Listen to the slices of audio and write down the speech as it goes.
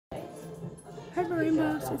Hi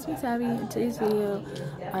Rainbows, it's me Savvy. In today's video,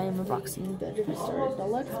 I am unboxing the Jeffree Star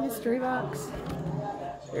Deluxe Mystery Box.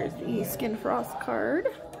 There's the Skin Frost card.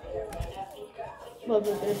 Love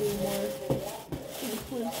that there being more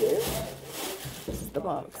inclusive. This is the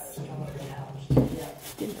box.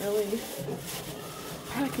 Didn't really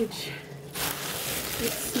package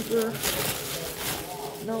with super,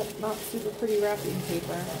 no, not super pretty wrapping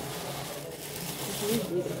paper.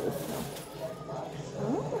 Usually do.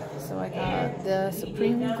 So I got the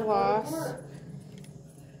Supreme Gloss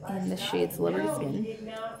in the shade Celebrity Skin.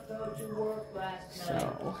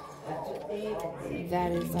 So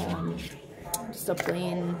that is just a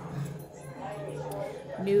plain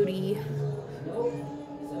nude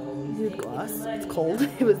gloss. It's cold.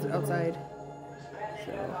 It was outside.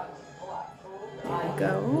 So there we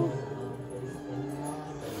go.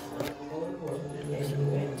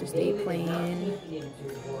 Just a plain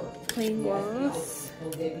gloss.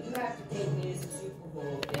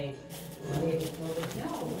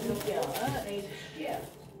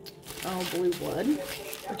 Oh, Blue Blood,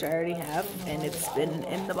 which I already have, and it's been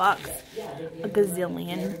in the box a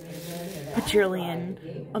gazillion,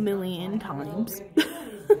 bajillion, a million times.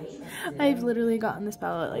 I've literally gotten this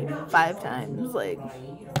palette like 5 times. Like,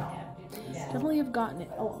 definitely have gotten it.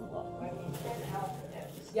 Oh.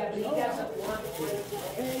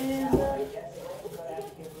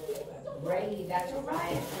 Ray, that's all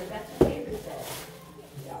right. That's a favorite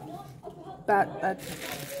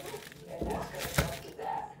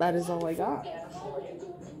that is all I got.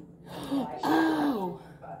 Oh.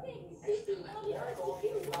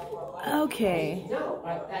 Okay. No,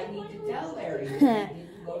 I need to tell Larry.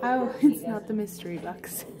 Oh, it's not the mystery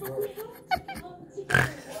box.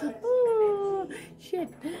 Oh, shit.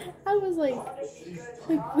 I was like,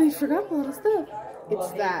 we forgot a lot of stuff.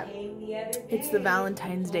 It's that. It's the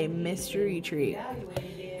Valentine's Day mystery treat. I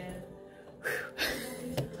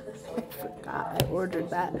forgot I ordered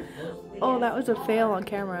that. Oh, that was a fail on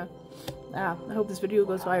camera. Ah, I hope this video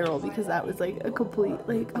goes viral because that was like a complete,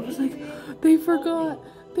 like, I was like, they forgot.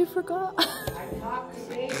 They forgot.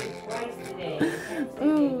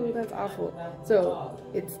 Oh, that's awful. So,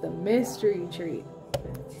 it's the mystery treat.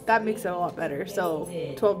 That makes it a lot better. So,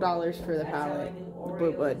 $12 for the palette, the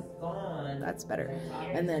Blue Blood. That's better.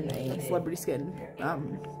 And then a Celebrity Skin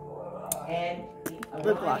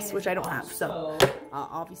lip gloss, which I don't have. So, I'll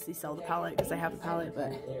obviously sell the palette because I have a palette,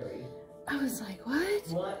 but I was like, what?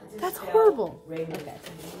 That's horrible. Okay.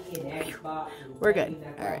 We're good.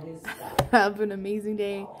 Alright. Have an amazing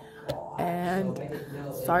day. And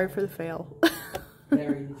sorry for the fail.